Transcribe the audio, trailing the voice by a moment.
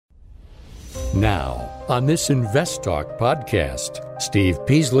Now, on this Invest Talk podcast, Steve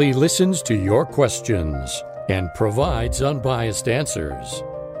Peasley listens to your questions and provides unbiased answers.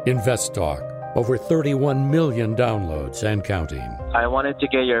 Invest Talk, over 31 million downloads and counting. I wanted to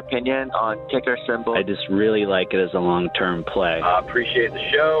get your opinion on ticker symbol. I just really like it as a long-term play. Appreciate the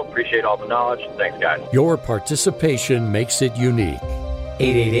show. Appreciate all the knowledge. Thanks, guys. Your participation makes it unique.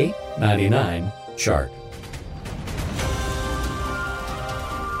 888-99-CHART.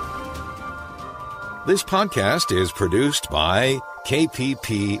 This podcast is produced by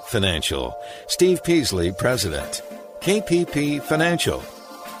KPP Financial. Steve Peasley, President. KPP Financial.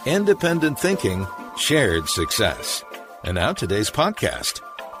 Independent thinking, shared success. And now today's podcast.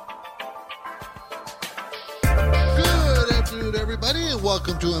 Good afternoon, everybody, and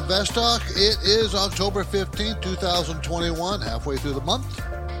welcome to Invest Talk. It is October 15th, 2021, halfway through the month,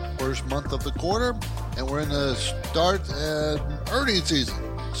 first month of the quarter, and we're in the start and earnings season.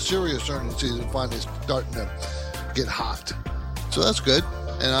 Serious earnings season finally starting to get hot. So that's good.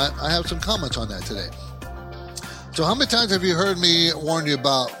 And I have some comments on that today. So how many times have you heard me warn you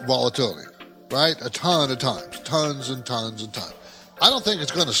about volatility? Right? A ton of times. Tons and tons and tons. I don't think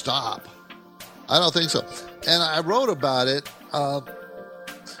it's going to stop. I don't think so. And I wrote about it.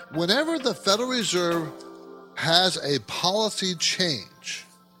 Whenever the Federal Reserve has a policy change,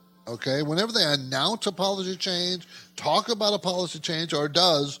 okay, whenever they announce a policy change, talk about a policy change, or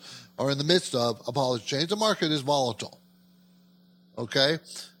does, or in the midst of a policy change, the market is volatile. Okay?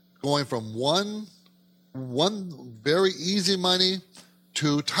 Going from one very easy money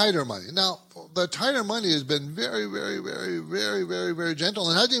to tighter money. Now, the tighter money has been very, very, very, very, very, very gentle,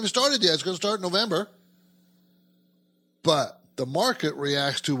 and hasn't even started yet. It's going to start in November. But the market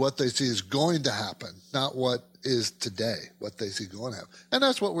reacts to what they see is going to happen, not what is today, what they see going to happen. And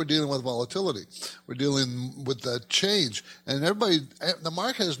that's what we're dealing with, volatility. We're dealing with the change. And everybody, the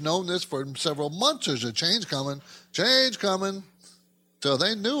market has known this for several months. There's a change coming. So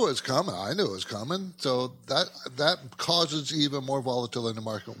they knew it was coming. I knew it was coming. So that causes even more volatility in the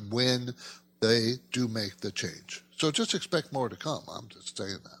market when they do make the change. So just expect more to come. I'm just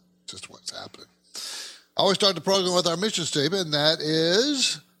saying that. Just what's happening. I always start the program with our mission statement, and that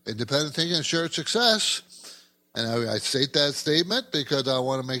is independent thinking and shared success. And I state that statement because I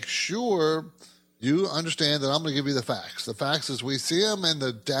want to make sure you understand that I'm going to give you the facts. The facts as we see them and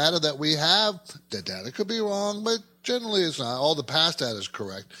the data that we have. The data could be wrong, but generally it's not. All the past data is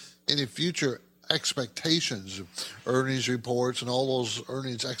correct. Any future expectations, earnings reports, and all those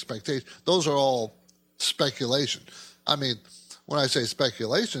earnings expectations, those are all speculation. I mean, when I say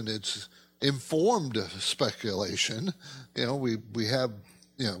speculation, it's informed speculation. You know, we have,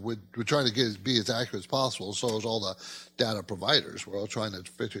 you know, we're trying to be as accurate as possible. So is all the data providers. We're all trying to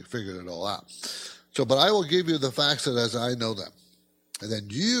figure it all out. So, but I will give you the facts as I know them. And then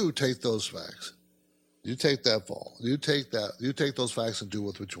you take those facts. You take that fall. You take those facts and do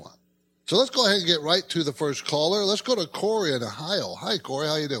with what you want. So let's go ahead and get right to the first caller. Let's go to Corey in Ohio. Hi, Corey.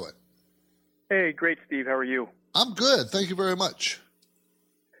 How you doing? Hey, great, Steve. How are you? I'm good. Thank you very much.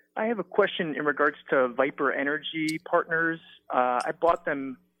 I have a question in regards to Viper Energy Partners. I bought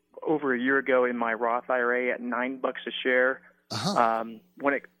them over a year ago in my Roth IRA at $9 a share. Uh-huh.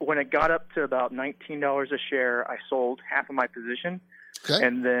 When it got up to about $19 a share, I sold half of my position, Okay.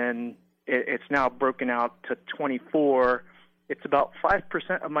 and then it's now broken out to 24. It's about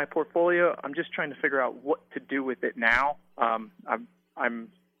 5% of my portfolio. I'm just trying to figure out what to do with it now. I'm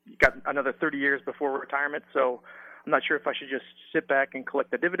got another 30 years before retirement, so I'm not sure if I should just sit back and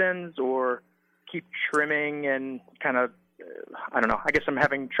collect the dividends or keep trimming and kind of, I don't know. I guess I'm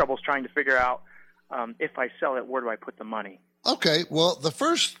having troubles trying to figure out if I sell it, where do I put the money? Okay. Well, the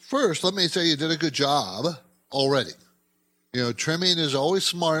first, let me say you did a good job already. You know, trimming is always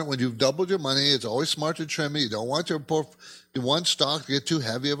smart. When you've doubled your money, it's always smart to trim it. You don't want you want stock to get too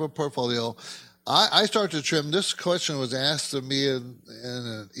heavy of a portfolio. I started to trim. This question was asked of me in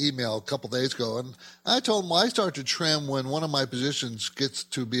an email a couple days ago, and I told them I start to trim when one of my positions gets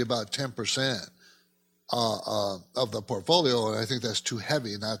to be about 10% of the portfolio, and I think that's too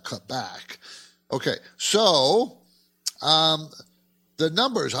heavy, and I cut back. Okay, so the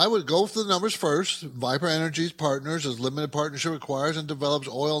numbers, I would go for the numbers first. Viper Energy Partners is limited partnership, acquires and develops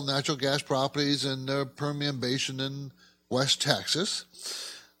oil and natural gas properties in the Permian Basin in West Texas.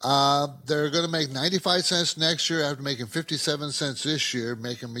 They're going to make 95 cents next year after making 57 cents this year,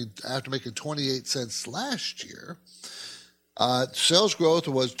 after making 28 cents last year. Sales growth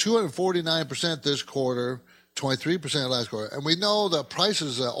was 249% this quarter, 23% last quarter. And we know that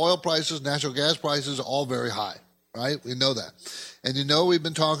prices, oil prices, natural gas prices are all very high, right? We know that. And you know we've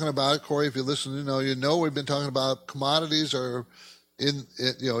been talking about it, Corey, if you listen, you know we've been talking about commodities are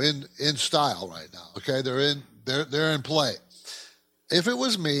in style right now. Okay, they're in play. If it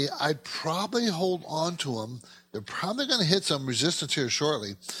was me, I'd probably hold on to them. They're probably going to hit some resistance here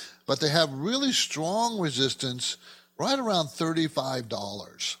shortly, but they have really strong resistance right around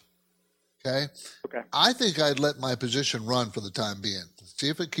 $35. Okay? I think I'd let my position run for the time being. See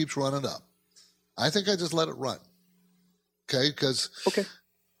if it keeps running up. I think I just let it run. Okay? Because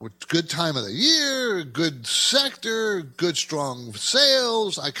with good time of the year, good sector, good strong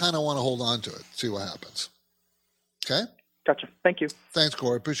sales, I kind of want to hold on to it, see what happens. Okay? Gotcha. Thank you. Thanks,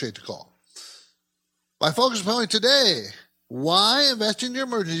 Corey. Appreciate the call. My focus point today, why investing in your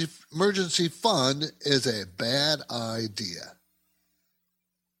emergency fund is a bad idea.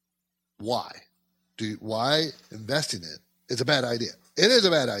 Why? Why investing in it is a bad idea? It is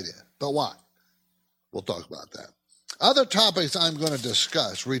a bad idea, but why? We'll talk about that. Other topics I'm going to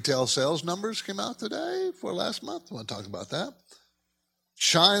discuss. Retail sales numbers came out today for last month. I want to talk about that.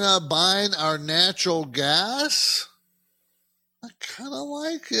 China buying our natural gas. I kind of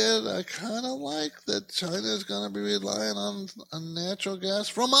like it. I kind of like that China is going to be relying on natural gas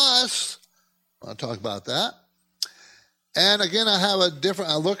from us. I want to talk about that. And again, I have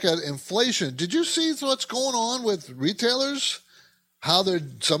I look at inflation. Did you see what's going on with retailers? How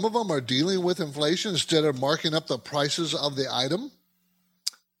some of them are dealing with inflation instead of marking up the prices of the item?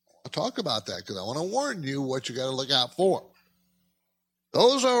 I'll talk about that because I want to warn you what you got to look out for.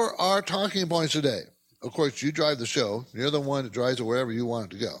 Those are our talking points today. Of course, you drive the show. You're the one that drives it wherever you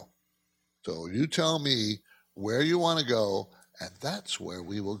want it to go. So you tell me where you want to go, and that's where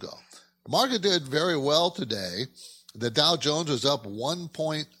we will go. The market did very well today. The Dow Jones was up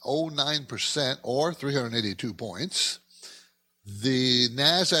 1.09% or 382 points. The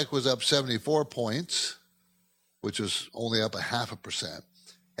NASDAQ was up 74 points, which was only up 0.5%.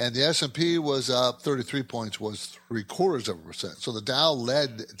 And the S&P was up 33 points, was 0.75%. So the Dow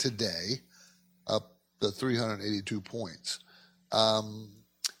led today up the 382 points.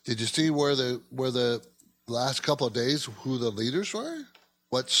 Did you see where the last couple of days, who the leaders were?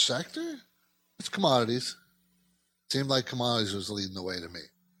 What sector? It's commodities. Seemed like commodities was leading the way to me.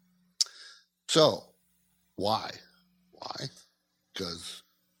 So, why? Why? Because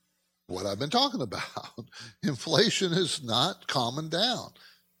what I've been talking about, inflation is not calming down.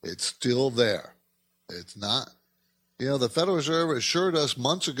 It's still there. It's not. The Federal Reserve assured us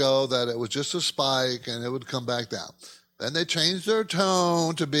months ago that it was just a spike and it would come back down. Then they changed their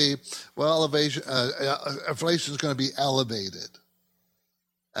tone to be, inflation is going to be elevated.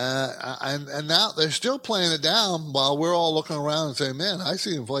 And now they're still playing it down while we're all looking around and saying, man, I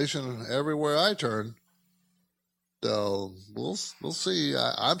see inflation everywhere I turn. So we'll see.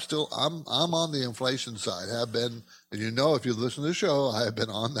 I'm on the inflation side. Have been, and if you listen to the show, I have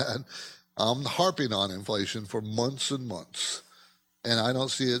been on that. I'm harping on inflation for months and months, and I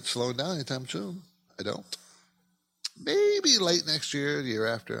don't see it slowing down anytime soon. I don't. Maybe late next year, the year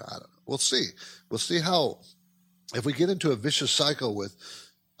after. I don't know. We'll see. We'll see how, if we get into a vicious cycle with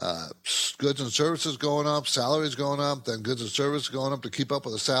goods and services going up, salaries going up, then goods and services going up to keep up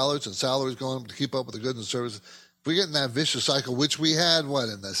with the salaries, and salaries going up to keep up with the goods and services. If we get in that vicious cycle, which we had, in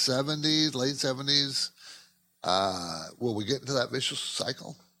the 70s, late 70s, will we get into that vicious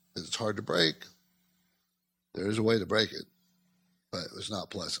cycle? It's hard to break. There is a way to break it, but it's not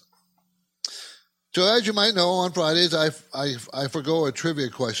pleasant. So as you might know, on Fridays, I forgo a trivia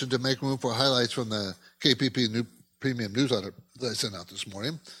question to make room for highlights from the KPP new premium newsletter that I sent out this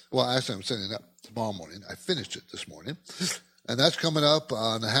morning. Well, actually, I'm sending it out tomorrow morning. I finished it this morning. And that's coming up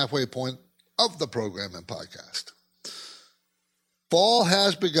on the halfway point of the program and podcast. Fall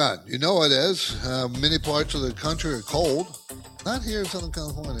has begun. You know it is. Many parts of the country are cold. Not here in Southern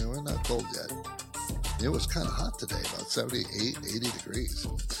California. We're not cold yet. It was kind of hot today, about 78, 80 degrees.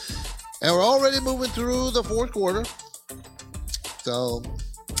 And we're already moving through the fourth quarter. So,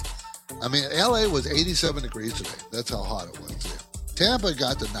 LA was 87 degrees today. That's how hot it was today. Tampa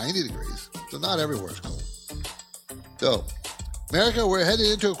got to 90 degrees. So not everywhere is cold. So, America, we're headed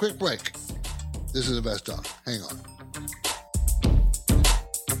into a quick break. This is Invest Talk. Hang on.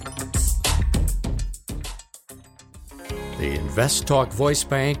 The Invest Talk Voice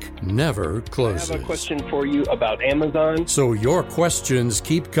Bank never closes. I have a question for you about Amazon. So your questions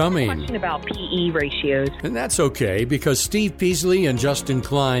keep coming. Question about PE ratios. And that's okay, because Steve Peasley and Justin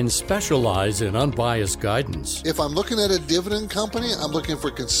Klein specialize in unbiased guidance. If I'm looking at a dividend company, I'm looking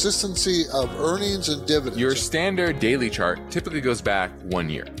for consistency of earnings and dividends. Your standard daily chart typically goes back 1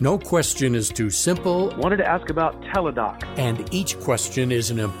 year. No question is too simple. Wanted to ask about Teladoc. And each question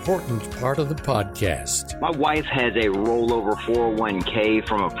is an important part of the podcast. My wife has a roll rollover 401k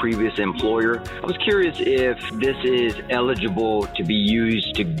from a previous employer. I was curious if this is eligible to be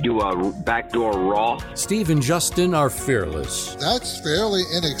used to do a backdoor Roth. Steve and Justin are fearless. That's fairly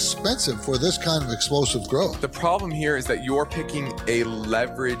inexpensive for this kind of explosive growth. The problem here is that you're picking a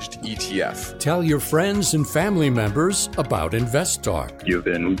leveraged ETF. Tell your friends and family members about InvestTalk. You've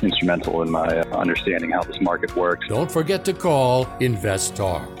been instrumental in my understanding how this market works. Don't forget to call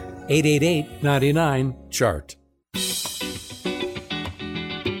InvestTalk. 888-99-CHART.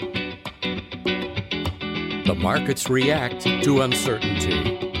 The markets react to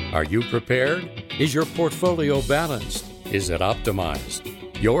uncertainty. Are you prepared? Is your portfolio balanced? Is it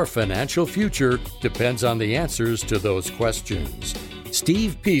optimized? Your financial future depends on the answers to those questions.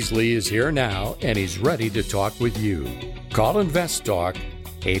 Steve Peasley is here now, and he's ready to talk with you. Call InvestTalk,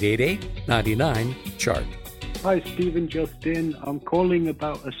 888-99-CHART. Hi, Steve and Justin. I'm calling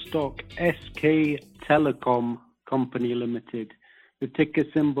about a stock, SK Telecom Company Limited. The ticker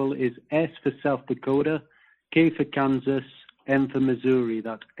symbol is S for South Dakota, K for Kansas, M for Missouri.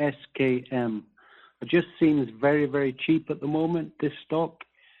 That's SKM. It just seems very, very cheap at the moment, this stock.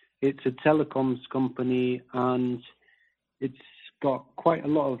 It's a telecoms company, and it's got quite a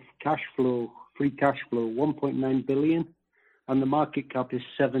lot of cash flow, free cash flow, 1.9 billion, and the market cap is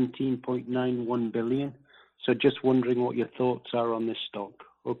 17.91 billion. So just wondering what your thoughts are on this stock.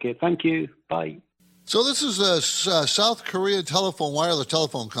 Okay, thank you. Bye. So this is a South Korean wireless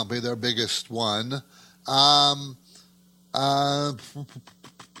telephone company, their biggest one. It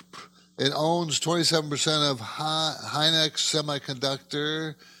owns 27% of Hynix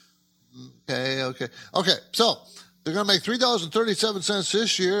Semiconductor. Okay. So they're going to make $3.37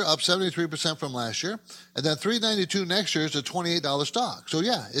 this year, up 73% from last year, and then $3.92 next year is a $28 stock. So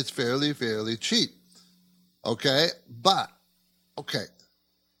yeah, it's fairly cheap. Okay, but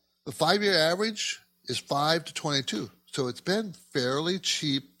the 5-year average is 5 to 22. So it's been fairly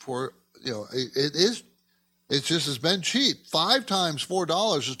cheap for it's been cheap. 5 times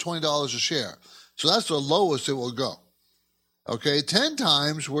 $4 is $20 a share. So that's the lowest it will go. Okay, 10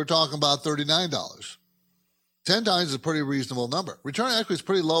 times we're talking about $39. 10 times is a pretty reasonable number. Return on equity is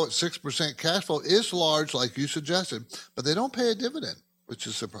pretty low at 6%. Cash flow is large, like you suggested, but they don't pay a dividend, which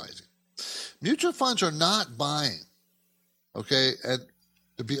is surprising. Mutual funds are not buying, okay? And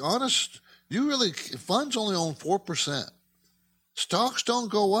to be honest, funds only own 4%. Stocks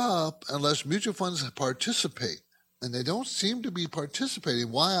don't go up unless mutual funds participate, and they don't seem to be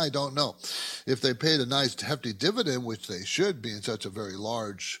participating. Why, I don't know. If they paid a nice hefty dividend, which they should be in such a very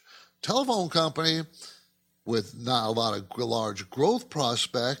large telephone company with not a lot of large growth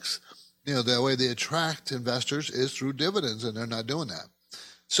prospects, the way they attract investors is through dividends, and they're not doing that.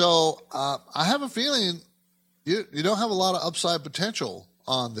 So I have a feeling you don't have a lot of upside potential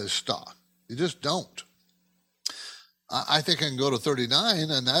on this stock. You just don't. I think I can go to 39,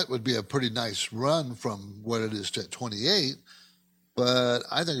 and that would be a pretty nice run from what it is to 28, but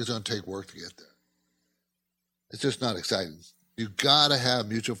I think it's going to take work to get there. It's just not exciting. You got to have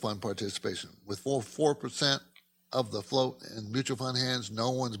mutual fund participation. With 4% of the float in mutual fund hands,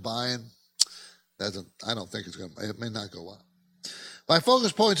 no one's buying. I don't think it may not go up. My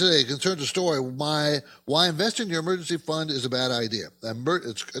focus point today concerns a story why investing in your emergency fund is a bad idea.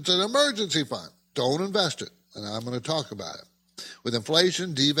 It's an emergency fund. Don't invest it, and I'm going to talk about it. With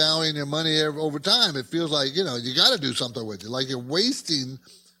inflation devaluing your money over time, it feels like, you got to do something with it, like you're wasting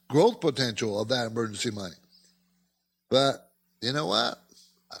growth potential of that emergency money. But you know what?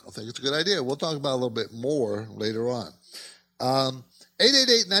 I don't think it's a good idea. We'll talk about it a little bit more later on.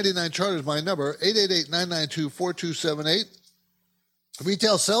 888-99-CHART is my number, 888-992-4278.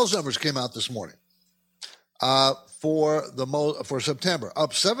 Retail sales numbers came out this morning for September,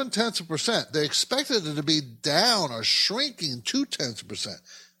 up 0.7%. They expected it to be down or shrinking 0.2%.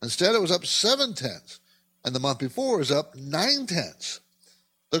 Instead, it was up 0.7, and the month before was up 0.9.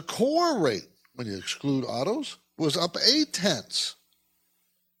 The core rate, when you exclude autos, was up 0.8.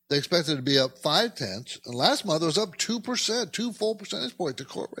 They expected it to be up 0.5, and last month it was up 2%, 2 full percentage point, the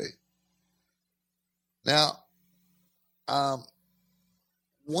core rate. Now,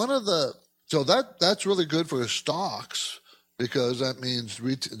 that's really good for stocks because that means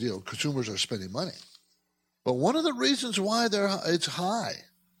consumers are spending money. But one of the reasons why it's high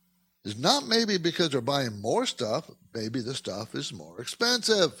is not maybe because they're buying more stuff. Maybe the stuff is more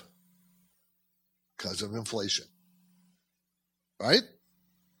expensive because of inflation, right?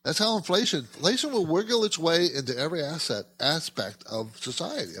 That's how inflation will wiggle its way into every aspect of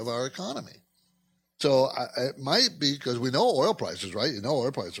society, of our economy. So it might be because we know oil prices, right?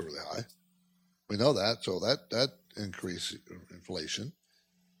 Oil prices are really high. We know that. So that increases inflation.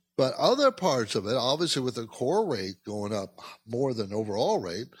 But other parts of it, obviously with the core rate going up more than overall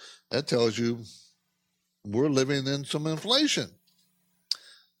rate, that tells you we're living in some inflation.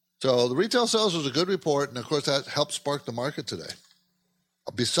 So the retail sales was a good report, and of course that helped spark the market today.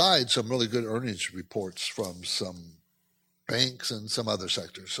 Besides some really good earnings reports from some banks and some other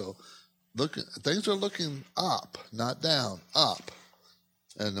sectors. So things are looking up, not down, up.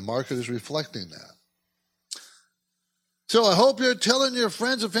 And the market is reflecting that. So I hope you're telling your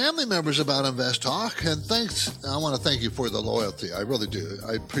friends and family members about Invest Talk. And thanks. I want to thank you for the loyalty. I really do.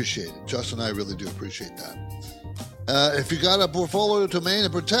 I appreciate it. Justin and I really do appreciate that. If you got a portfolio to maintain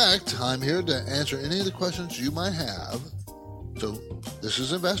and protect, I'm here to answer any of the questions you might have. So this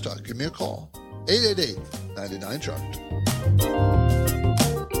is Invest Talk. Give me a call. 888-99-CHART.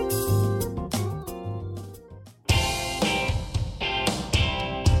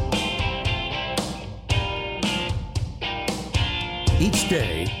 Each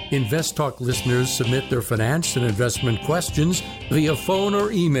day, Invest Talk listeners submit their finance and investment questions via phone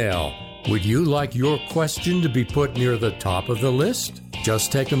or email. Would you like your question to be put near the top of the list?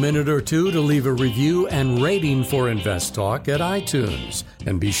 Just take a minute or two to leave a review and rating for Invest Talk at iTunes.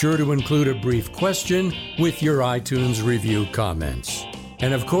 And be sure to include a brief question with your iTunes review comments.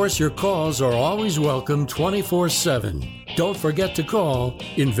 And of course, your calls are always welcome 24/7. Don't forget to call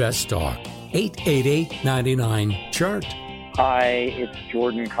Invest Talk. 888-99-CHART. Hi, it's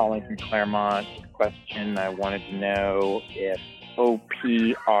Jordan calling from Claremont. Question, I wanted to know if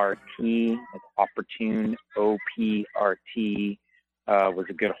OPRT, it's Opportune OPRT, was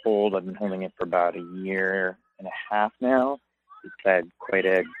a good hold. I've been holding it for about a year and a half now. It's had quite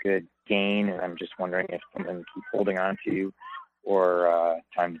a good gain, and I'm just wondering if something to keep holding on to or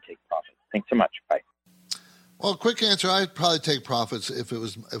time to take profits. Thanks so much. Bye. Well, quick answer, I'd probably take profits if it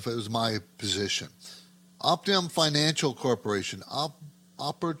was my position. Optum Financial Corporation,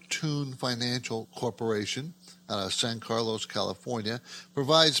 Opportune Financial Corporation out of San Carlos, California,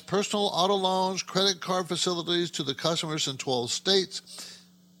 provides personal auto loans, credit card facilities to the customers in 12 states.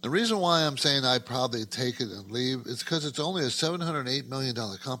 The reason why I'm saying I'd probably take it and leave is because it's only a $708 million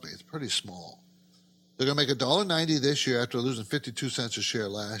company. It's pretty small. They're going to make $1.90 this year after losing 52 cents a share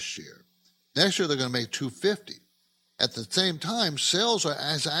last year. Next year, they're going to make $2.50. At the same time, sales are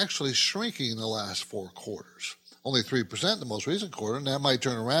actually shrinking in the last 4 quarters. Only 3% in the most recent quarter, and that might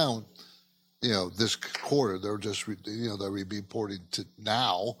turn around, this quarter. They're just, they'll be reporting to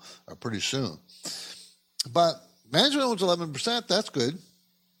now or pretty soon. But management owns 11%. That's good.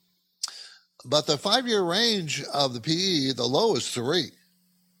 But the 5-year range of the PE, the low is 3.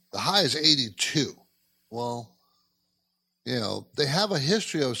 The high is 82. Well, they have a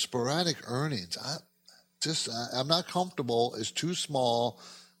history of sporadic earnings. I'm not comfortable. It's too small.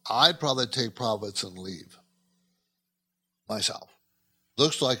 I'd probably take profits and leave myself.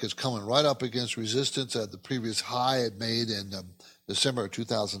 Looks like it's coming right up against resistance at the previous high it made in December of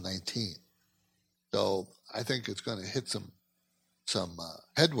 2019. So I think it's going to hit some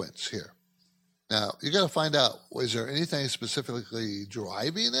headwinds here. Now, you got to find out, is there anything specifically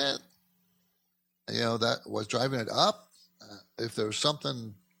driving it? That was driving it up? If there's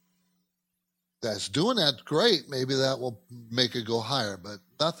something that's doing that, great. Maybe that will make it go higher, but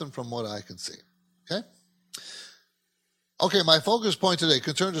nothing from what I can see. Okay, my focus point today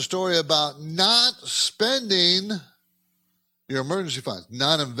concerns a story about not spending your emergency funds,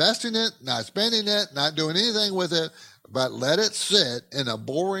 not investing it, not spending it, not doing anything with it, but let it sit in a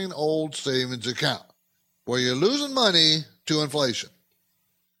boring old savings account where you're losing money to inflation.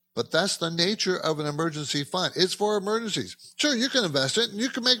 But that's the nature of an emergency fund. It's for emergencies. Sure, you can invest it, and you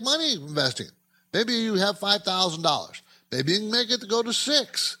can make money investing. Maybe you have $5,000. Maybe you can make it to go to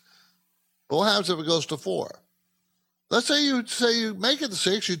 6. But what happens if it goes to 4? Let's say you make it to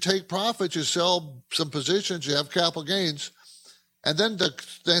 6, you take profits, you sell some positions, you have capital gains, and then the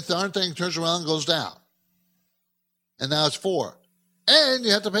darn thing turns around and goes down. And now it's 4. And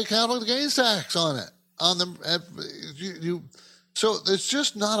you have to pay capital gains tax on it. So it's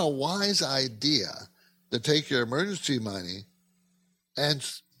just not a wise idea to take your emergency money and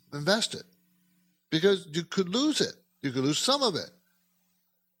invest it, because you could lose it. You could lose some of it.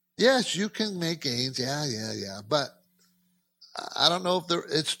 Yes, you can make gains. Yeah. But I don't know if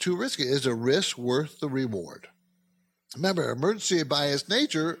it's too risky. Is the risk worth the reward? Remember, emergency by its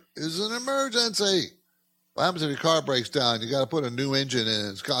nature is an emergency. What happens if your car breaks down? You got to put a new engine in,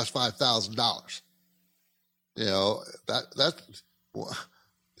 and it's cost $5,000.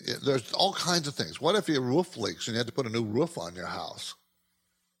 There's all kinds of things. What if your roof leaks and you had to put a new roof on your house?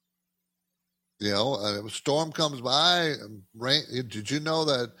 A storm comes by, rain. Did you know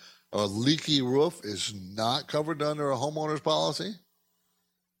that a leaky roof is not covered under a homeowner's policy?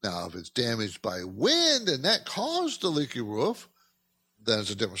 Now, if it's damaged by wind and that caused the leaky roof, then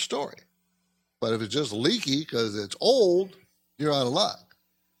it's a different story. But if it's just leaky because it's old, you're out of luck.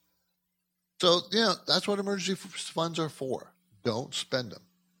 So, that's what emergency funds are for. Don't spend them.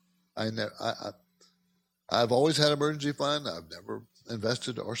 I've always had an emergency fund. I've never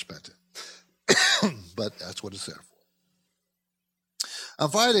invested or spent it. But that's what it's there for. On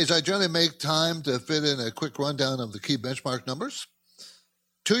Fridays, I generally make time to fit in a quick rundown of the key benchmark numbers.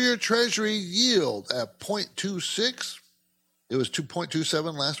 2-year Treasury yield at 0.26. It was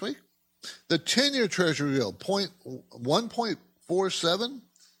 2.27 last week. The 10-year Treasury yield, 1.47.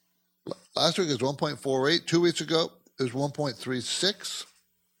 Last week it was 1.48. 2 weeks ago, it was 1.36.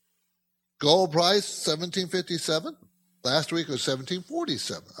 Gold price, $1,757. Last week it was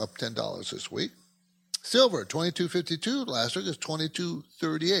 $1,747, up $10 this week. Silver, $22.52. Last week it was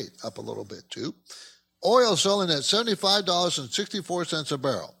 $22.38, up a little bit too. Oil selling at $75.64 a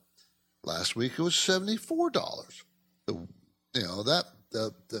barrel. Last week it was $74. The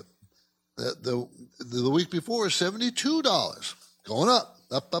week before was $72. Going up.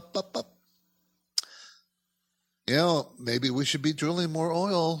 Maybe we should be drilling more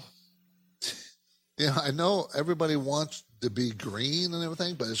oil. I know everybody wants to be green and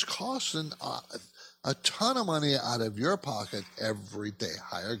everything, but it's costing a ton of money out of your pocket every day,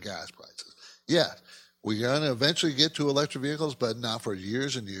 higher gas prices. Yeah, we're going to eventually get to electric vehicles, but not for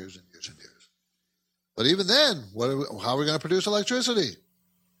years and years and years and years. But even then, how are we going to produce electricity?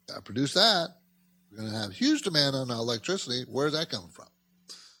 Got to produce that. We're going to have huge demand on our electricity. Where's that coming from?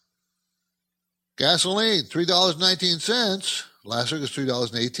 Gasoline, $3.19. Last week was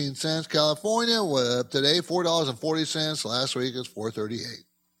 $3.18. California, today $4.40. Last week is $4.38.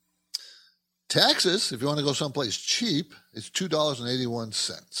 Texas, if you want to go someplace cheap, it's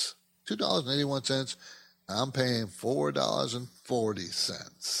 $2.81. $2.81. I'm paying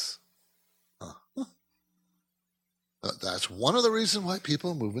 $4.40. That's one of the reasons why people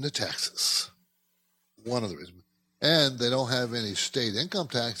are moving to Texas. One of the reasons. And they don't have any state income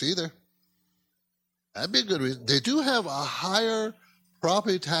tax either. That'd be a good reason. They do have a higher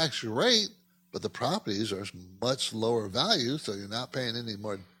property tax rate, but the properties are much lower value, so you're not paying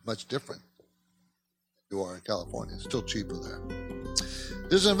much different than you are in California. It's still cheaper there.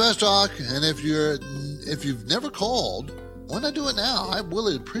 This is Invest Talk, and if you've never called, why not do it now? I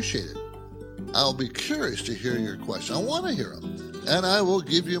really appreciate it. I'll be curious to hear your question. I want to hear them, and I will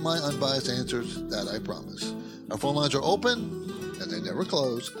give you my unbiased answers, that I promise. Our phone lines are open, and they never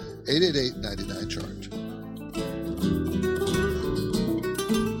close. 888-99-CHARGE.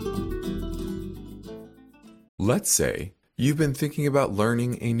 Let's say you've been thinking about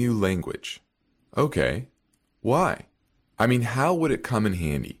learning a new language. Okay, why? I mean, how would it come in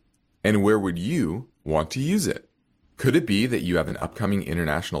handy? And where would you want to use it? Could it be that you have an upcoming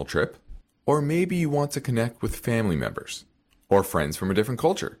international trip? Or maybe you want to connect with family members or friends from a different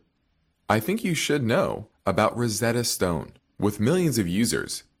culture? I think you should know about Rosetta Stone. With millions of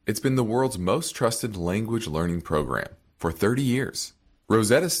users, it's been the world's most trusted language learning program for 30 years.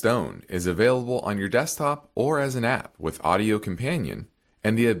 Rosetta Stone is available on your desktop or as an app with Audio Companion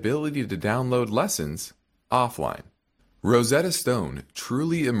and the ability to download lessons offline. Rosetta Stone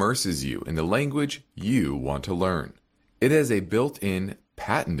truly immerses you in the language you want to learn. It has a built-in,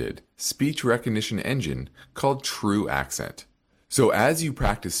 patented speech recognition engine called True Accent. So as you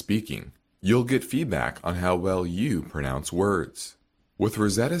practice speaking, you'll get feedback on how well you pronounce words. With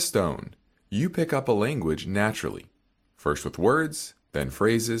Rosetta Stone, you pick up a language naturally, first with words, then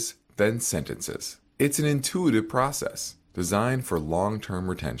phrases, then sentences. It's an intuitive process designed for long-term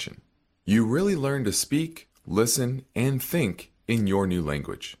retention. You really learn to speak, listen, and think in your new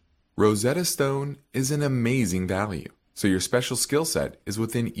language. Rosetta Stone is an amazing value, so your special skill set is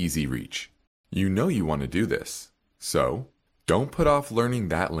within easy reach. You know you want to do this, so don't put off learning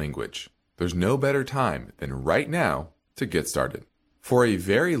that language. There's no better time than right now to get started. For a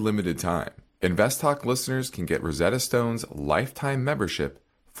very limited time, InvestTalk listeners can get Rosetta Stone's lifetime membership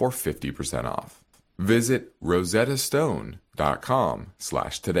for 50% off. Visit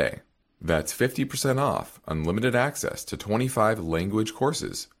rosettastone.com/today. That's 50% off unlimited access to 25 language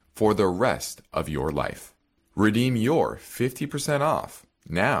courses for the rest of your life. Redeem your 50% off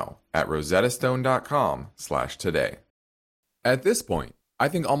now at rosettastone.com/today. At this point, I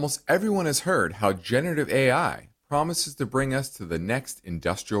think almost everyone has heard how generative AI promises to bring us to the next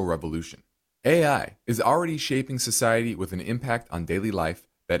industrial revolution. AI is already shaping society with an impact on daily life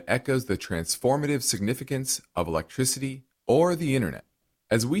that echoes the transformative significance of electricity or the internet.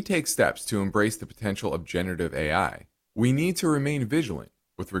 As we take steps to embrace the potential of generative AI, we need to remain vigilant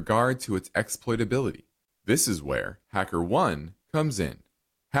with regard to its exploitability. This is where HackerOne comes in.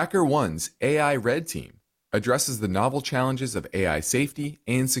 HackerOne's AI Red Team addresses the novel challenges of AI safety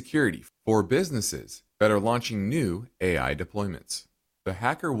and security for businesses that are launching new AI deployments. The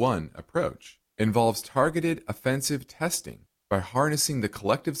HackerOne approach involves targeted offensive testing by harnessing the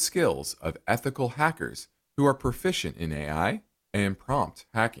collective skills of ethical hackers who are proficient in AI and prompt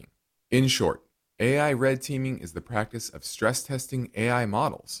hacking. In short, AI red teaming is the practice of stress testing AI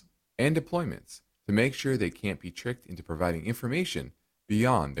models and deployments to make sure they can't be tricked into providing information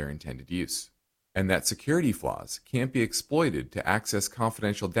beyond their intended use, and that security flaws can't be exploited to access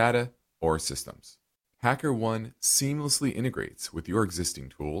confidential data or systems. HackerOne seamlessly integrates with your existing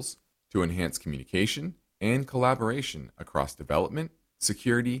tools to enhance communication and collaboration across development,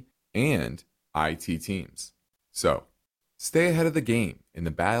 security, and IT teams. So, stay ahead of the game in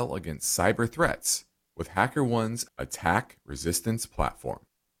the battle against cyber threats with HackerOne's attack resistance platform.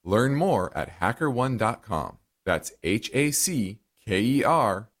 Learn more at hackerone.com. That's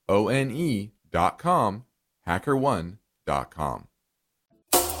HackerOne.com, hackerone.com.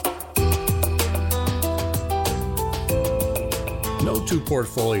 No two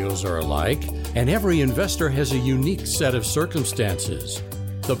portfolios are alike, and every investor has a unique set of circumstances.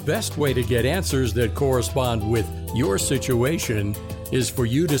 The best way to get answers that correspond with your situation is for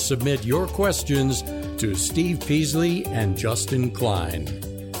you to submit your questions to Steve Peasley and Justin Klein.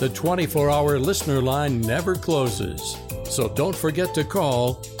 The 24-hour listener line never closes, so don't forget to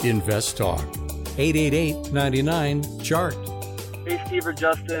call Invest Talk. 888-99-CHART. Hey, Steve or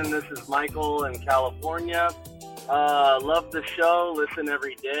Justin, this is Michael in California. Love the show, listen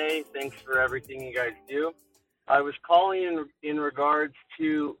every day. Thanks for everything you guys do. I was calling in regards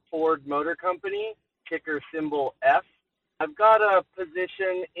to Ford Motor Company, ticker symbol F. I've got a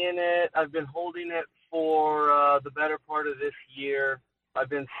position in it. I've been holding it for the better part of this year. I've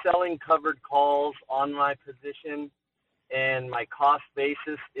been selling covered calls on my position, and my cost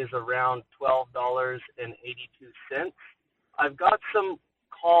basis is around $12.82. I've got some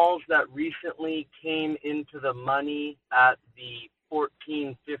calls that recently came into the money at the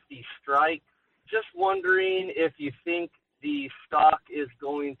 1450 strike. Just wondering if you think the stock is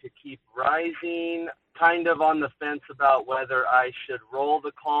going to keep rising, kind of on the fence about whether I should roll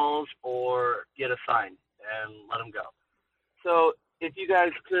the calls or get assigned and let them go. So if you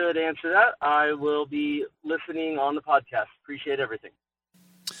guys could answer that, I will be listening on the podcast. Appreciate everything.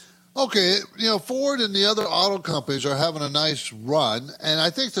 Okay, Ford and the other auto companies are having a nice run, and I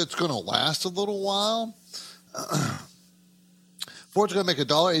think that's going to last a little while. Ford's going to make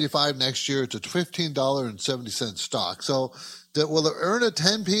 $1.85 next year. It's a $15.70 stock. So will it earn a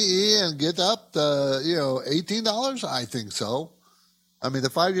 10 PE and get up to, $18? I think so. I mean, the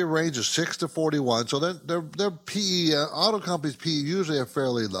 5-year range is 6 to 41. So their PE, auto companies' PE usually are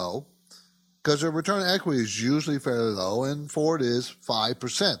fairly low because their return on equity is usually fairly low, and Ford is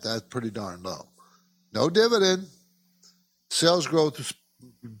 5%. That's pretty darn low. No dividend. Sales growth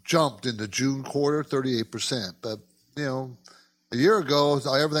jumped in the June quarter, 38%. But, a year ago,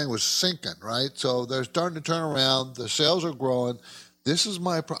 everything was sinking, right? So they're starting to turn around. The sales are growing. This is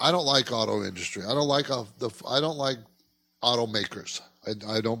I don't like auto industry. I don't like automakers.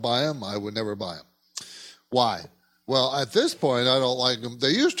 I don't buy them. I would never buy them. Why? Well, at this point, I don't like them.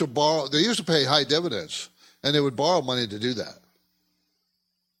 They used to pay high dividends, and they would borrow money to do that.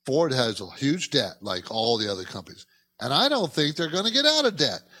 Ford has a huge debt, like all the other companies. And I don't think they're going to get out of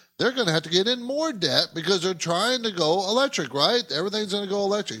debt. They're going to have to get in more debt because they're trying to go electric, right? Everything's going to go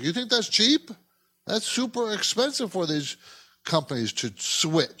electric. You think that's cheap? That's super expensive for these companies to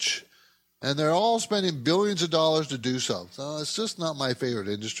switch. And they're all spending billions of dollars to do so. So it's just not my favorite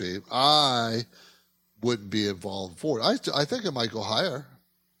industry. I wouldn't be involved in Ford. I think it might go higher.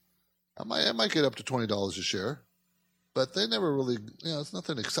 It might get up to $20 a share. But they never really, it's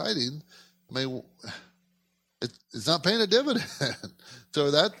nothing exciting. I mean, it's not paying a dividend.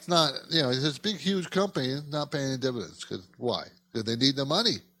 So that's not, it's this big, huge company not paying any dividends. Why? Because they need the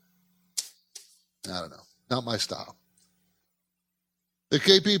money. I don't know. Not my style. The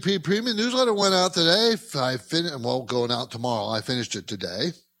KPP Premium Newsletter went out today. Going out tomorrow. I finished it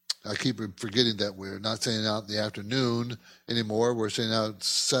today. I keep forgetting that we're not sending out in the afternoon anymore. We're sending out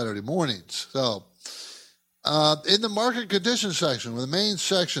Saturday mornings. So in the market conditions section, the main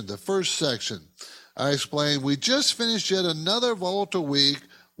section, the first section, I explained we just finished yet another volatile week,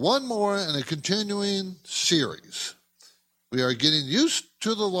 one more in a continuing series. We are getting used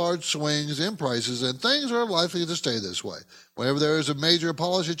to the large swings in prices, and things are likely to stay this way. Whenever there is a major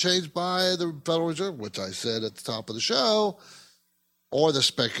policy change by the Federal Reserve, which I said at the top of the show, or the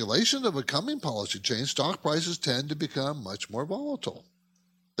speculation of a coming policy change, stock prices tend to become much more volatile.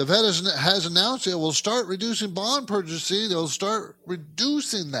 The Fed has announced it will start reducing bond purchasing. They'll start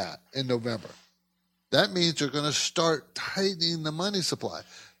reducing that in November. That means they're going to start tightening the money supply.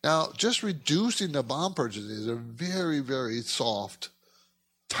 Now, just reducing the bond purchasing is a very, very soft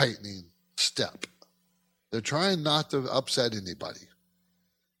tightening step. They're trying not to upset anybody.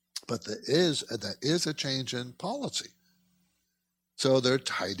 But that is a change in policy. So they're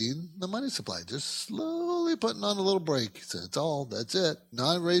tightening the money supply, just slowly putting on a little brake. That's it.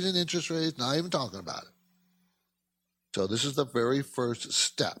 Not raising interest rates, not even talking about it. So this is the very first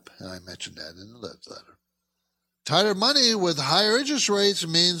step, and I mentioned that in the letter. Tighter money with higher interest rates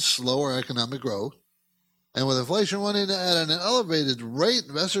means slower economic growth. And with inflation running at an elevated rate,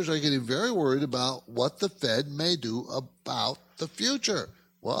 investors are getting very worried about what the Fed may do about the future.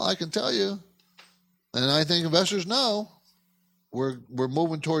 Well, I can tell you, and I think investors know, we're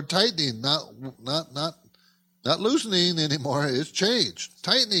moving toward tightening, not loosening anymore. It's changed,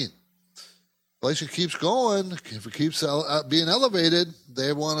 tightening. Inflation keeps going. If it keeps being elevated,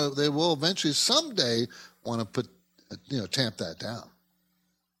 they will eventually someday want to tamp that down.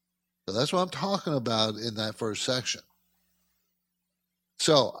 So that's what I'm talking about in that first section.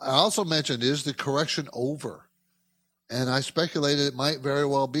 So I also mentioned, is the correction over? And I speculated it might very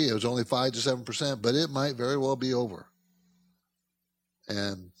well be. It was only 5 to 7%, but it might very well be over.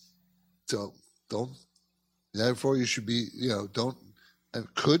 And so therefore you should be, you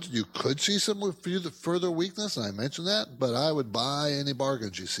could see some further weakness, and I mentioned that, but I would buy any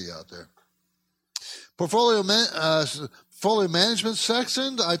bargains you see out there. Portfolio management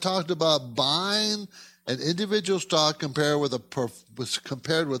section, I talked about buying an individual stock compared with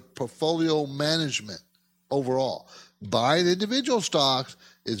portfolio management overall. Buying individual stocks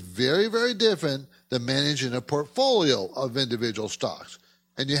is very, very different than managing a portfolio of individual stocks.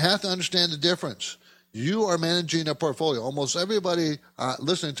 And you have to understand the difference. You are managing a portfolio. Almost everybody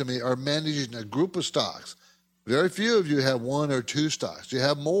listening to me are managing a group of stocks. Very few of you have one or two stocks. You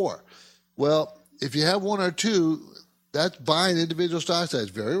have more. Well, if you have one or two, that's buying individual stocks. That's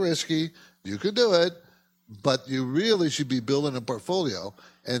very risky. You can do it, but you really should be building a portfolio.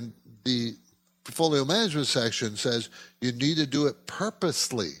 And the portfolio management section says you need to do it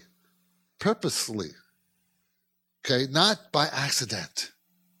purposely. Okay, not by accident.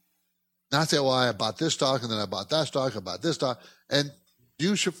 Not say, well, I bought this stock and then I bought that stock, I bought this stock. And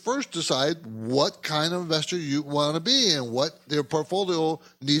you should first decide what kind of investor you want to be and what their portfolio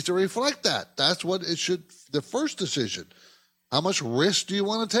needs to reflect that. That's what it should, the first decision. How much risk do you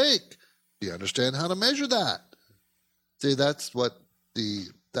want to take? Do you understand how to measure that? See,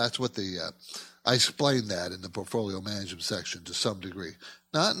 I explained that in the portfolio management section to some degree.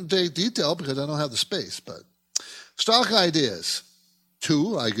 Not in detail because I don't have the space, but stock ideas.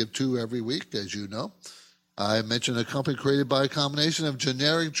 I give two every week, as you know. I mentioned a company created by a combination of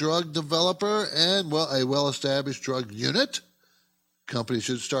generic drug developer and a well-established drug unit. Company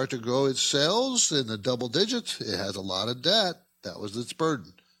should start to grow its sales in the double digits. It has a lot of debt. That was its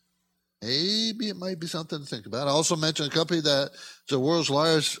burden. Maybe it might be something to think about. I also mentioned a company that is the world's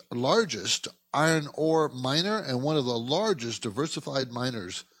largest iron ore miner and one of the largest diversified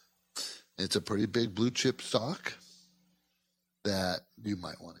miners. It's a pretty big blue chip stock that you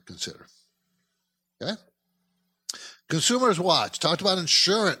might want to consider. Okay? Consumers Watch talked about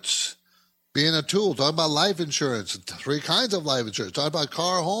insurance being a tool, talking about life insurance, 3 kinds of life insurance, talking about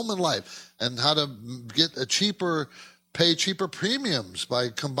car, home, and life, and how to pay cheaper premiums by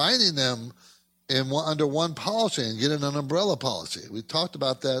combining them under one policy and getting an umbrella policy. We talked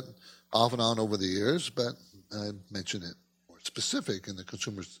about that off and on over the years, but I mentioned it more specific in the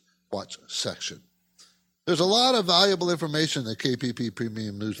Consumers Watch section. There's a lot of valuable information in the KPP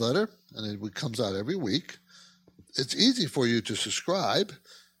Premium newsletter, and it comes out every week. It's easy for you to subscribe.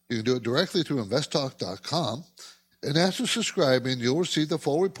 You can do it directly through investtalk.com. And after subscribing, you'll receive the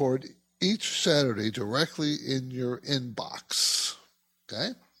full report each Saturday directly in your inbox. Okay?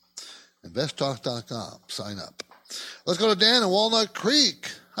 investtalk.com. Sign up. Let's go to Dan in Walnut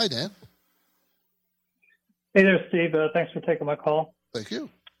Creek. Hi, Dan. Hey there, Steve. Thanks for taking my call. Thank you.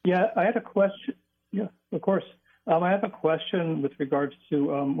 Yeah, I had a question. Yeah, of course. I have a question with regards to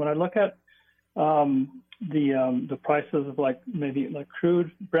when I look at the prices of maybe crude,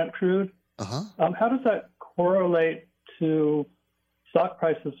 Brent crude. How does that correlate to stock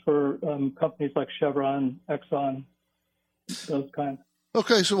prices for companies like Chevron, Exxon, those kinds?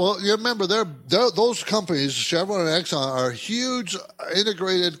 Okay, so you remember those companies, Chevron and Exxon, are huge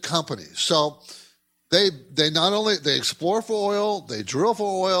integrated companies. So they not only explore for oil, they drill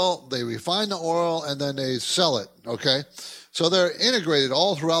for oil, they refine the oil, and then they sell it. Okay, so they're integrated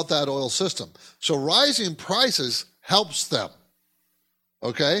all throughout that oil system. So rising prices helps them.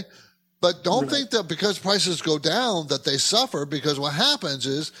 Okay? But don't think that because prices go down that they suffer, because what happens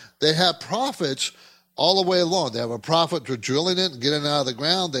is they have profits all the way along. They have a profit for drilling it and getting it out of the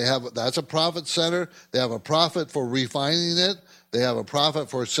ground. That's a profit center. They have a profit for refining it. They have a profit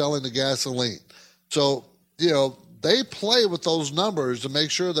for selling the gasoline. So, they play with those numbers to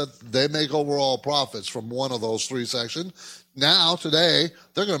make sure that they make overall profits from one of those three sections. Now, today,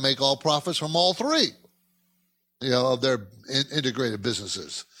 they're going to make all profits from all three, of their integrated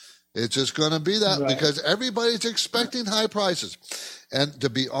businesses. It's just going to be that because everybody's expecting high prices. And to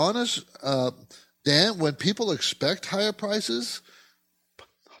be honest, Dan, when people expect higher prices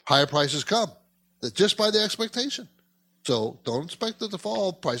come. Just by the expectation. So don't expect it to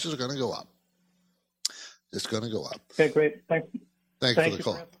fall. Prices are going to go up. It's going to go up. Okay, great. Thanks for the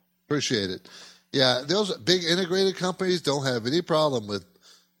call. Appreciate it. Yeah, those big integrated companies don't have any problem with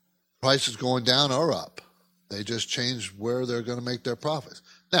prices going down or up. They just change where they're going to make their profits.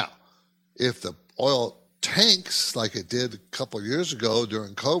 Now, if the oil tanks like it did a couple of years ago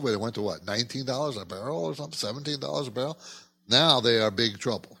during COVID, it went to what, $19 a barrel or something, $17 a barrel? Now they are big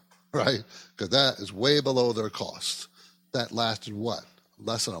trouble, right? Because that is way below their costs. That lasted what,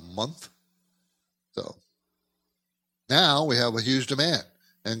 less than a month? So now we have a huge demand,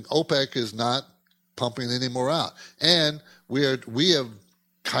 and OPEC is not pumping any more out. And we have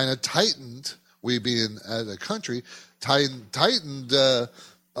kind of tightened, we being as a country, tightened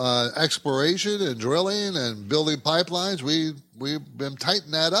exploration and drilling and building pipelines. We've been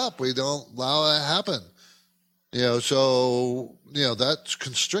tightening that up. We don't allow that to happen. That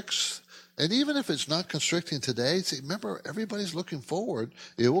constricts. And even if it's not constricting today, remember, everybody's looking forward.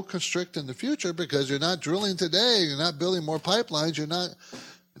 It will constrict in the future because you're not drilling today. You're not building more pipelines. You're not,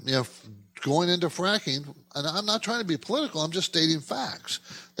 going into fracking. And I'm not trying to be political. I'm just stating facts.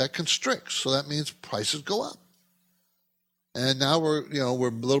 That constricts. So that means prices go up. And now we're a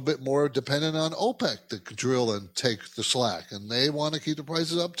little bit more dependent on OPEC to drill and take the slack. And they want to keep the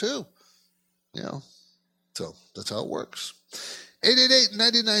prices up too. So that's how it works.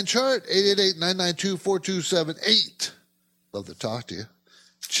 888-99-CHART, 888-992-4278. Love to talk to you.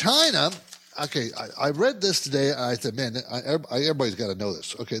 China, okay, I read this today, and I said, man, everybody's got to know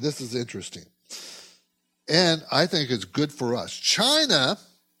this. Okay, this is interesting. And I think it's good for us. China,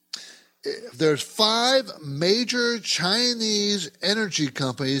 there's 5 major Chinese energy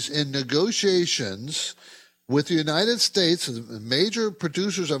companies in negotiations with the United States, major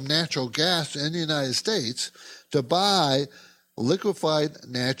producers of natural gas in the United States, to buy liquefied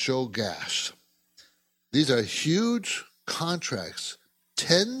natural gas. These are huge contracts,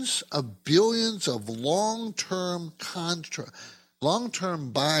 tens of billions of long-term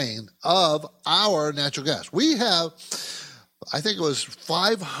buying of our natural gas. We have, I think it was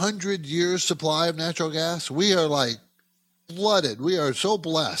 500 years supply of natural gas. We are like flooded. We are so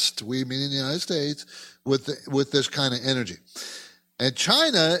blessed, we meaning the United States, with this kind of energy. And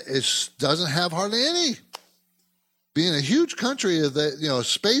China doesn't have hardly any. Being a huge country,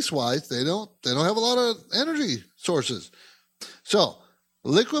 space-wise, they don't have a lot of energy sources. So,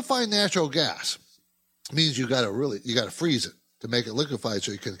 liquefied natural gas means you got to freeze it to make it liquefied,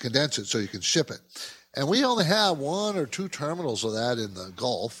 so you can condense it, so you can ship it. And we only have 1 or 2 terminals of that in the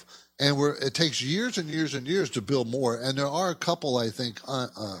Gulf, and it takes years and years and years to build more. And there are a couple, I think,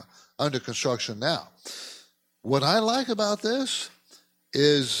 under construction now. What I like about this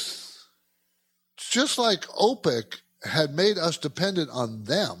is, just like OPEC had made us dependent on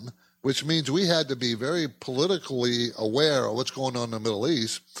them, which means we had to be very politically aware of what's going on in the Middle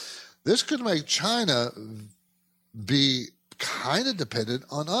East, this could make China be kind of dependent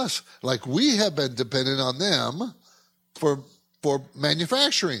on us, like we have been dependent on them for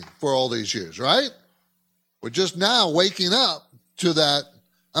manufacturing for all these years, right? We're just now waking up to that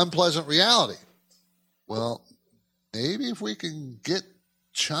unpleasant reality. Well, maybe if we can get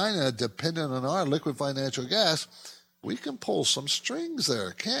China dependent on our liquefied natural gas, we can pull some strings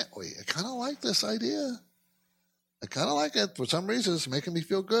there, can't we? I kind of like this idea. I kind of like it. For some reason, it's making me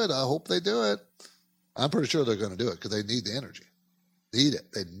feel good. I hope they do it. I'm pretty sure they're going to do it because they need the energy. They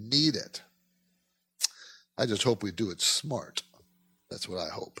need it. I just hope we do it smart. That's what I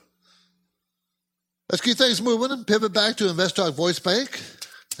hope. Let's keep things moving and pivot back to InvestTalk Voice Bank.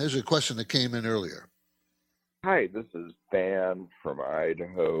 Here's a question that came in earlier. Hi, this is Dan from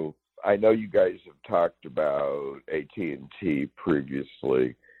Idaho. I know you guys have talked about AT&T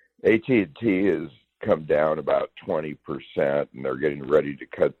previously. AT&T has come down about 20%, and they're getting ready to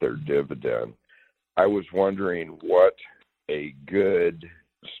cut their dividend. I was wondering what a good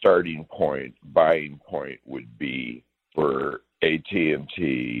starting point, buying point would be for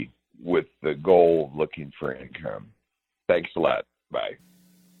AT&T with the goal of looking for income. Thanks a lot. Bye.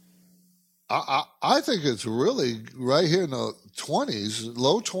 I think it's really right here in the 20s,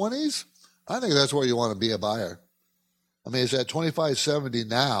 low 20s. I think that's where you want to be a buyer. I mean, it's at 25.70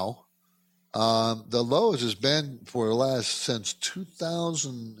 now. The lowest has been for the last since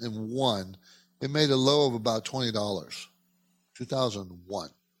 2001. It made a low of about $20, 2001.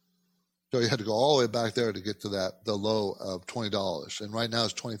 So you had to go all the way back there to get to the low of $20. And right now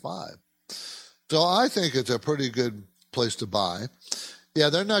it's 25. So I think it's a pretty good place to buy. Yeah,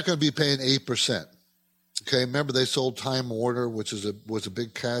 they're not going to be paying 8%. Okay, remember they sold Time Warner, which was a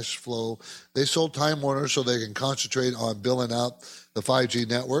big cash flow. They sold Time Warner so they can concentrate on billing out the 5G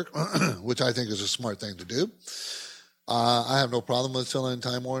network, which I think is a smart thing to do. I have no problem with selling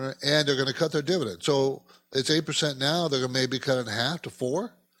Time Warner, and they're going to cut their dividend. So it's 8% now. They're going to maybe cut it in half to 4%.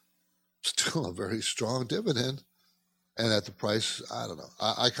 Still a very strong dividend. And at the price, I don't know.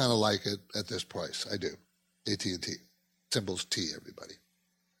 I kind of like it at this price. I do. AT&T. Symbols T, everybody.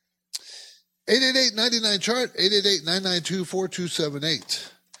 888-99-CHART, 888-992-4278.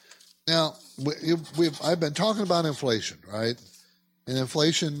 Now, I've been talking about inflation, right? And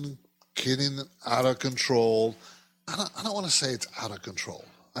inflation getting out of control. I don't want to say it's out of control.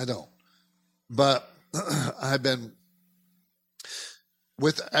 I don't. But I've been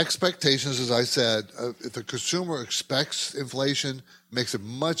with expectations, as I said. If the consumer expects inflation, it makes it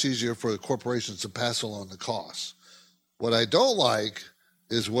much easier for the corporations to pass along the costs. What I don't like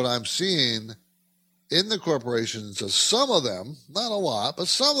is what I'm seeing in the corporations of some of them, not a lot, but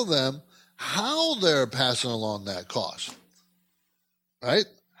some of them, how they're passing along that cost, right?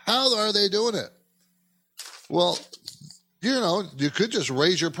 How are they doing it? Well, you could just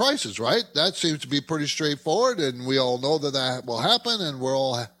raise your prices, right? That seems to be pretty straightforward, and we all know that will happen, and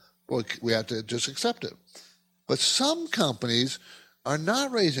we have to just accept it. But some companies are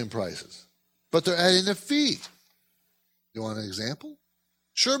not raising prices, but they're adding a fee. You want an example?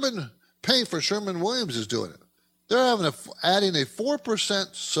 Paint for Sherwin-Williams is doing it. They're adding a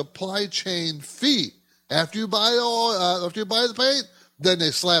 4% supply chain fee after you buy the paint. Then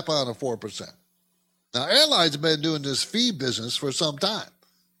they slap on a 4%. Now, airlines have been doing this fee business for some time.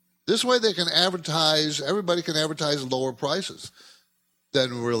 This way they can advertise, everybody can advertise lower prices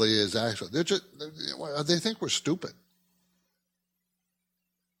than really is actually. They think we're stupid.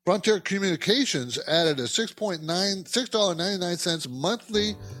 Frontier Communications added a $6.99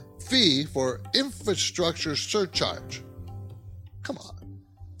 monthly fee for infrastructure surcharge. Come on.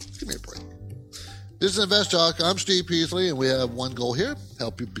 Give me a break. This is Invest Talk. I'm Steve Peasley, and we have one goal here: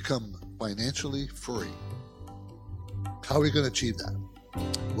 help you become financially free. How are we going to achieve that?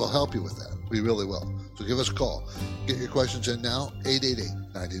 We'll help you with that. We really will. So give us a call. Get your questions in now,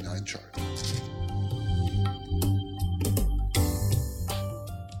 888-99-CHART.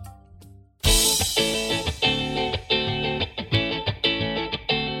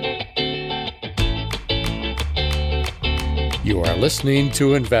 You are listening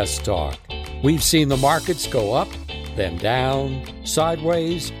to Invest Talk. We've seen the markets go up, then down,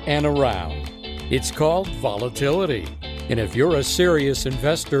 sideways, and around. It's called volatility. And if you're a serious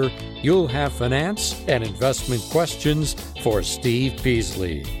investor, you'll have finance and investment questions for Steve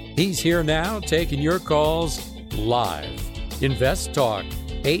Peasley. He's here now taking your calls live. Invest Talk,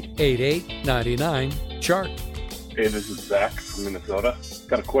 888-99-CHART. Hey, this is Zach from Minnesota.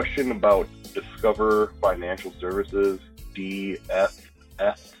 Got a question about Discover Financial Services,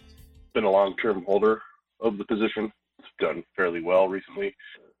 DFS. Been a long-term holder of the position. It's done fairly well recently.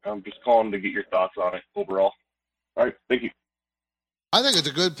 I'm just calling to get your thoughts on it overall. All right, thank you. I think it's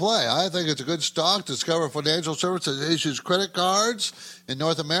a good play. I think it's a good stock. Discover Financial Services issues credit cards in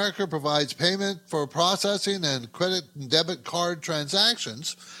North America, provides payment for processing and credit and debit card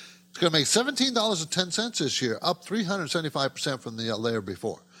transactions. It's going to make $17.10 this year, up 375% from the layer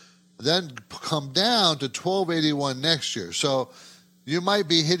before. Then come down to $12.81 next year. So you might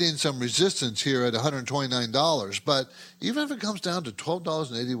be hitting some resistance here at $129, but even if it comes down to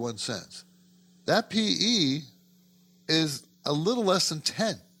 $12.81, that PE is a little less than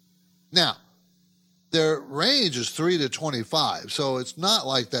 10. Now, their range is 3 to 25, so it's not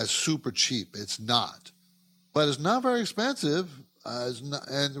like that's super cheap. It's not. But it's not very expensive.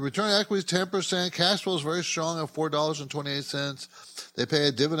 And the return on equity is 10%. Cash flow is very strong at $4.28. They pay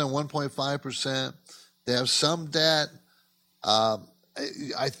a dividend 1.5%. They have some debt. I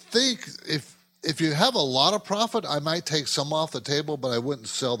think if you have a lot of profit, I might take some off the table, but I wouldn't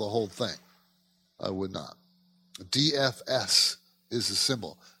sell the whole thing. I would not. DFS is the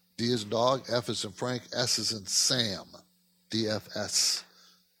symbol. D is in dog, F is in Frank, S is in Sam. DFS,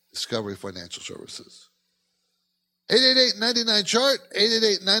 Discovery Financial Services. 888-99-CHART,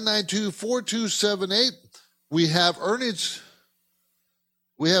 888-992-4278. We have earnings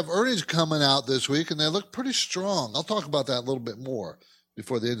We have earnings coming out this week, and they look pretty strong. I'll talk about that a little bit more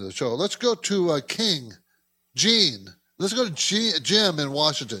before the end of the show. Let's go to Gene. Let's go to Jim in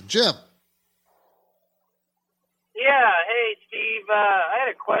Washington. Jim. Yeah, hey, Steve. I had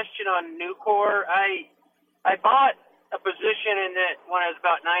a question on Nucor. I bought a position in it when it was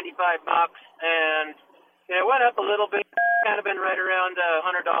about $95, and it went up a little bit, kind of been right around the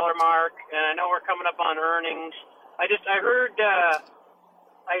 $100 mark, and I know we're coming up on earnings. I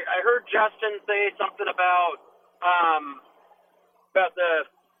heard Justin say something about the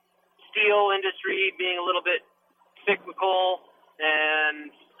steel industry being a little bit cyclical,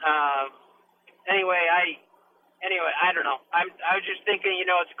 and anyway, I don't know. I was just thinking, it's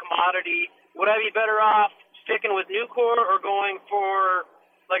a commodity. Would I be better off sticking with Nucor or going for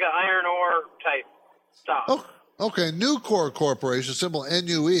like an iron ore type stock? Oh, okay. Nucor Corporation, symbol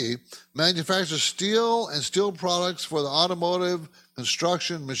NUE, manufactures steel and steel products for the automotive,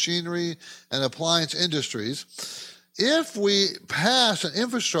 construction, machinery, and appliance industries. If we pass an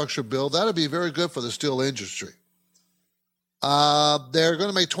infrastructure bill, that'll be very good for the steel industry. They're going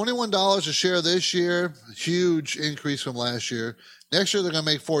to make $21 a share this year, huge increase from last year. Next year, they're going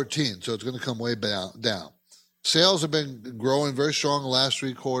to make $14, so it's going to come way down. Sales have been growing very strong the last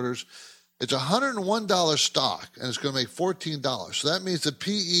 3 quarters. It's a $101 stock, and it's going to make $14. So that means the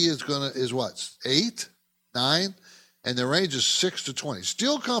PE is what? 8, 9, and the range is 6 to 20.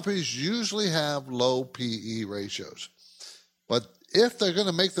 Steel companies usually have low PE ratios, but if they're going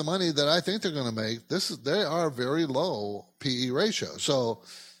to make the money that I think they're going to make, they are very low PE ratio. So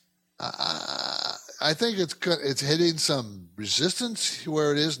I think it's hitting some resistance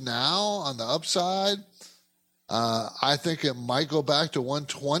where it is now on the upside. I think it might go back to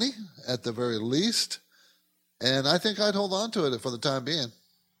 120 at the very least, and I think I'd hold on to it for the time being.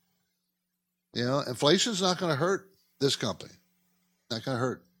 Inflation's not going to hurt this company. Not going to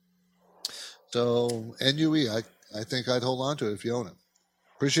hurt. So NUE, I think I'd hold on to it if you own it.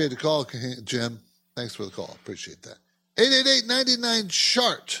 Appreciate the call, Jim. Thanks for the call. Appreciate that.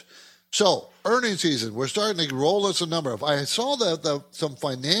 888-99-CHART. So, earnings season. We're starting to roll us a number. I saw that some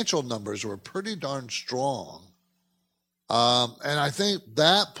financial numbers were pretty darn strong. And I think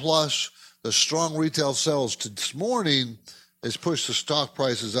that plus the strong retail sales this morning has pushed the stock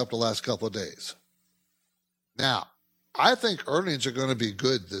prices up the last couple of days. Now, I think earnings are going to be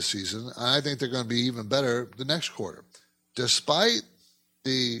good this season, and I think they're going to be even better the next quarter. Despite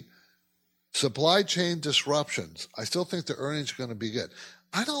the supply chain disruptions, I still think the earnings are going to be good.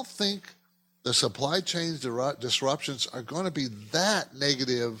 I don't think the supply chain disruptions are going to be that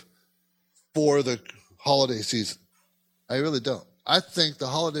negative for the holiday season. I really don't. I think the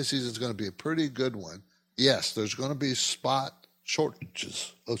holiday season is going to be a pretty good one. Yes, there's going to be spot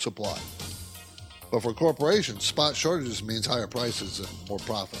shortages of supply. But for corporations, spot shortages means higher prices and more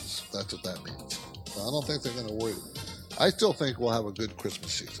profits. That's what that means. So I don't think they're going to worry. I still think we'll have a good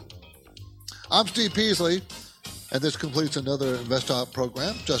Christmas season. I'm Steve Peasley, and this completes another InvestTalk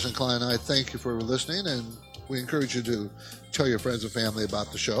program. Justin Klein and I thank you for listening, and we encourage you to tell your friends and family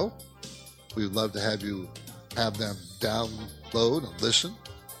about the show. We'd love to have them download and listen.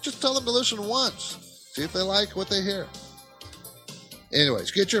 Just tell them to listen once. See if they like what they hear.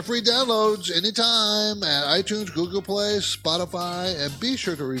 Anyways, get your free downloads anytime at iTunes, Google Play, Spotify, and be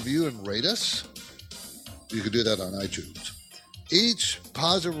sure to review and rate us. You can do that on iTunes. Each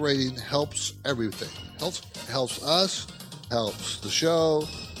positive rating helps everything. Helps us, helps the show,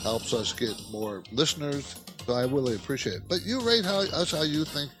 helps us get more listeners. So I really appreciate it. But you rate us how you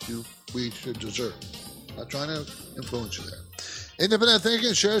think we should deserve. I'm not trying to influence you there. Independent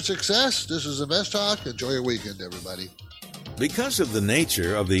thinking, shared success. This is InvestTalk. Enjoy your weekend, everybody. Because of the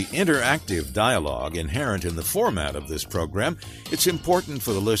nature of the interactive dialogue inherent in the format of this program, it's important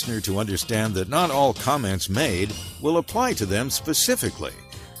for the listener to understand that not all comments made will apply to them specifically.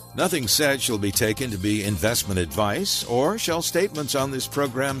 Nothing said shall be taken to be investment advice, or shall statements on this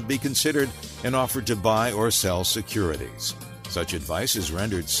program be considered an offer to buy or sell securities. Such advice is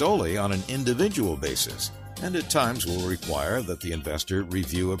rendered solely on an individual basis, and at times will require that the investor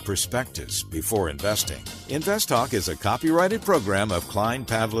review a prospectus before investing. InvestTalk is a copyrighted program of Klein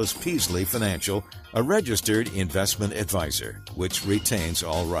Pavlis Peasley Financial, a registered investment advisor, which retains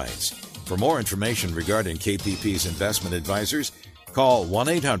all rights. For more information regarding KPP's investment advisors, call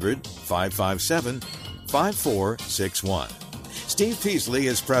 1-800-557-5461. Steve Peasley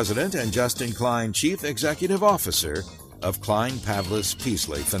is President and Justin Klein Chief Executive Officer of Klein Pavlis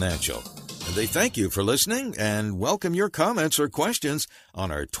Peasley Financial. And they thank you for listening and welcome your comments or questions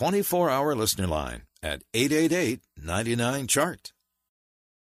on our 24-hour listener line at 888-99-CHART.